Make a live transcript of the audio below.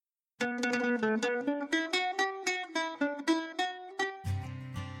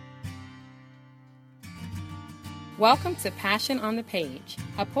Welcome to Passion on the Page,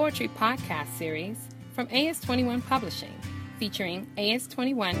 a poetry podcast series from AS21 Publishing, featuring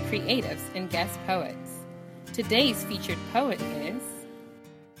AS21 creatives and guest poets. Today's featured poet is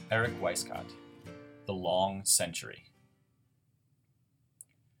Eric Weisskott, The Long Century.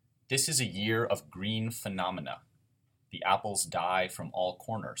 This is a year of green phenomena. The apples die from all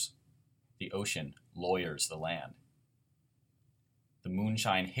corners. The ocean lawyers the land. The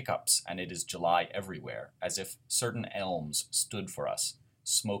moonshine hiccups, and it is July everywhere, as if certain elms stood for us,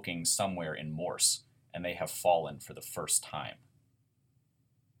 smoking somewhere in Morse, and they have fallen for the first time.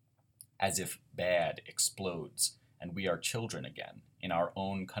 As if bad explodes, and we are children again, in our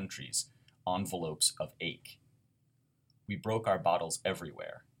own countries, envelopes of ache. We broke our bottles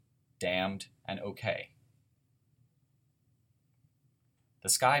everywhere, damned and okay. The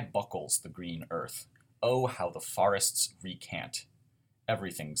sky buckles the green earth. Oh, how the forests recant.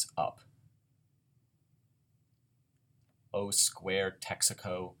 Everything's up. O square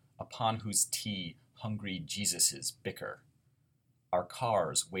Texaco, upon whose tea hungry Jesuses bicker. Our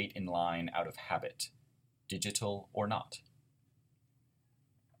cars wait in line out of habit, digital or not.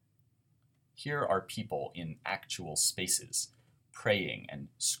 Here are people in actual spaces, praying and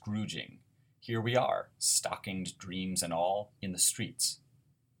scrooging. Here we are, stockinged dreams and all, in the streets.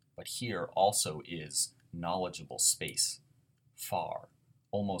 But here also is knowledgeable space, far,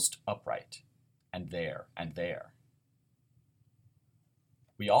 almost upright, and there and there.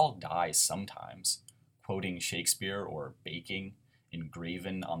 We all die sometimes, quoting Shakespeare or baking,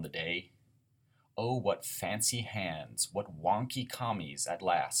 engraven on the day. Oh, what fancy hands, what wonky commies at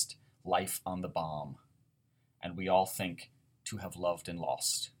last, life on the bomb. And we all think to have loved and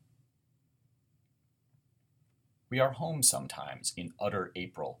lost. We are home sometimes in utter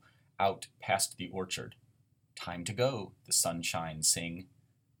April, out past the orchard. Time to go, the sunshine sing.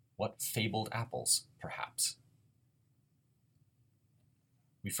 What fabled apples, perhaps?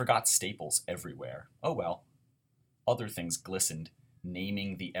 We forgot staples everywhere. Oh well. Other things glistened,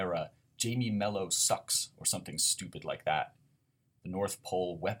 naming the era, Jamie Mello sucks, or something stupid like that. The North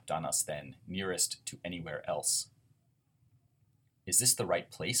Pole wept on us then, nearest to anywhere else. Is this the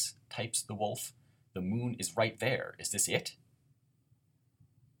right place? Types the wolf. The moon is right there. Is this it?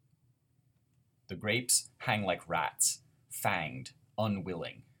 The grapes hang like rats, fanged,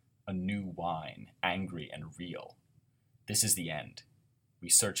 unwilling. A new wine, angry and real. This is the end. We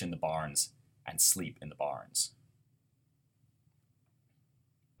search in the barns and sleep in the barns.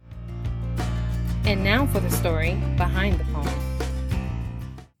 And now for the story behind the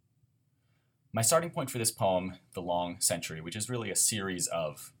poem. My starting point for this poem, The Long Century, which is really a series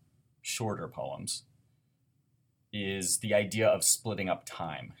of shorter poems, is the idea of splitting up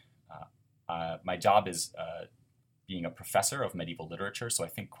time. My job is being a professor of medieval literature, so I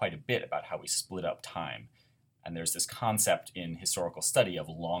think quite a bit about how we split up time. And there's this concept in historical study of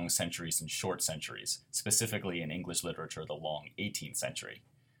long centuries and short centuries, specifically in English literature, the long 18th century.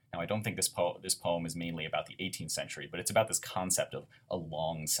 Now, I don't think this poem is mainly about the 18th century, but it's about this concept of a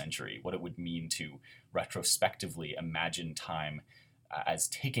long century, what it would mean to retrospectively imagine time as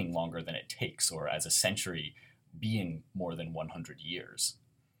taking longer than it takes, or as a century being more than 100 years.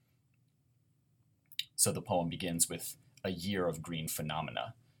 So the poem begins with a year of green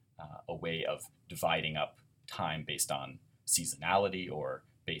phenomena, a way of dividing up time based on seasonality or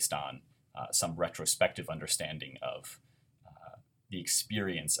based on some retrospective understanding of the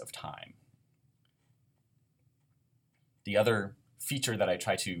experience of time. The other feature that I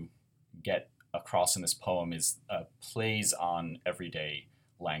try to get across in this poem is plays on everyday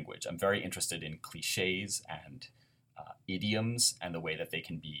language. I'm very interested in cliches and idioms and the way that they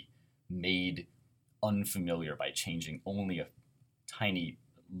can be made unfamiliar by changing only a tiny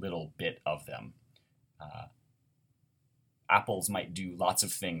little bit of them. Apples might do lots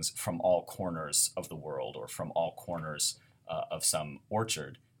of things from all corners of the world or from all corners of some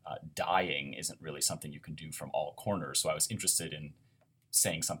orchard. Dying isn't really something you can do from all corners, so I was interested in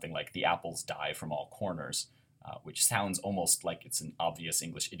saying something like the apples die from all corners, which sounds almost like it's an obvious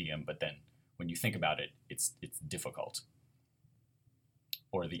English idiom, but then when you think about it, it's difficult.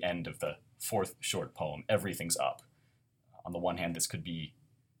 Or the end of the fourth short poem, Everything's Up. On the one hand, this could be,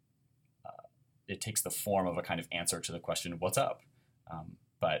 it takes the form of a kind of answer to the question, what's up?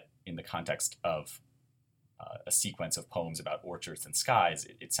 But in the context of a sequence of poems about orchards and skies,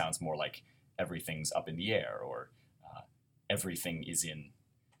 it sounds more like everything's up in the air, or everything is in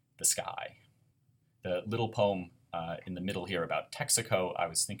the sky. The little poem in the middle here about Texaco, I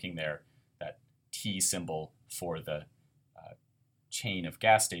was thinking there that T symbol for the chain of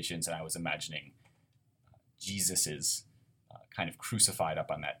gas stations, and I was imagining Jesus is kind of crucified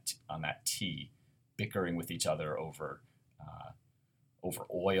up on that T, bickering with each other over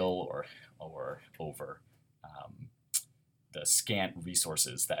oil or over the scant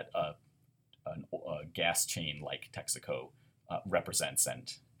resources that a gas chain like Texaco represents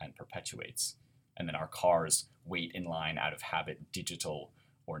and perpetuates. And then our cars wait in line out of habit, digital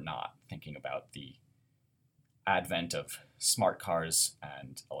or not, thinking about the advent of smart cars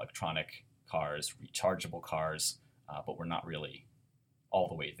and electronic cars, rechargeable cars, but we're not really all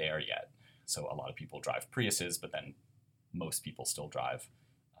the way there yet. So a lot of people drive Priuses, but then most people still drive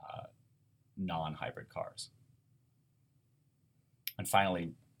non-hybrid cars. And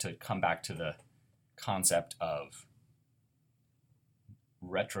finally, to come back to the concept of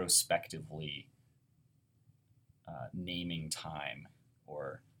retrospectively naming time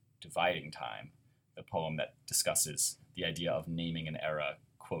or dividing time, the poem that discusses the idea of naming an era,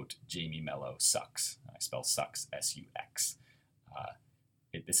 quote, Jamie Mello sucks. I spell sucks, S-U-X.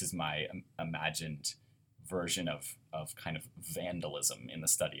 This is my imagined version of kind of vandalism in the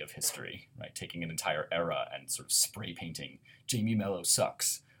study of history, right? Taking an entire era and sort of spray painting Jamie Mello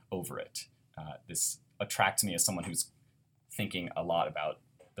sucks over it. This attracts me as someone who's thinking a lot about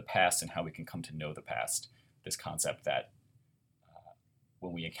the past and how we can come to know the past. This concept that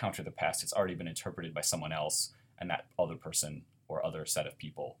when we encounter the past, it's already been interpreted by someone else, and that other person or other set of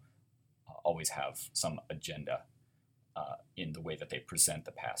people always have some agenda in the way that they present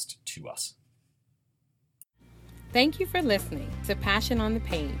the past to us. Thank you for listening to Passion on the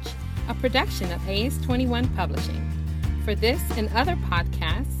Page, a production of AS21 Publishing. For this and other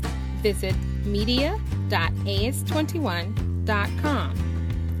podcasts, visit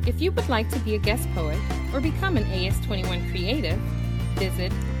media.as21.com. If you would like to be a guest poet or become an AS21 creative,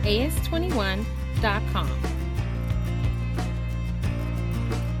 visit as21.com.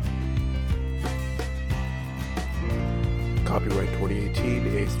 Copyright 2018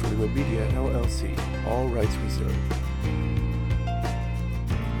 AS21 Media, LLC. All rights reserved.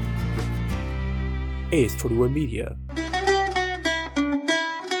 AS21 Media.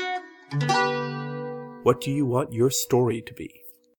 What do you want your story to be?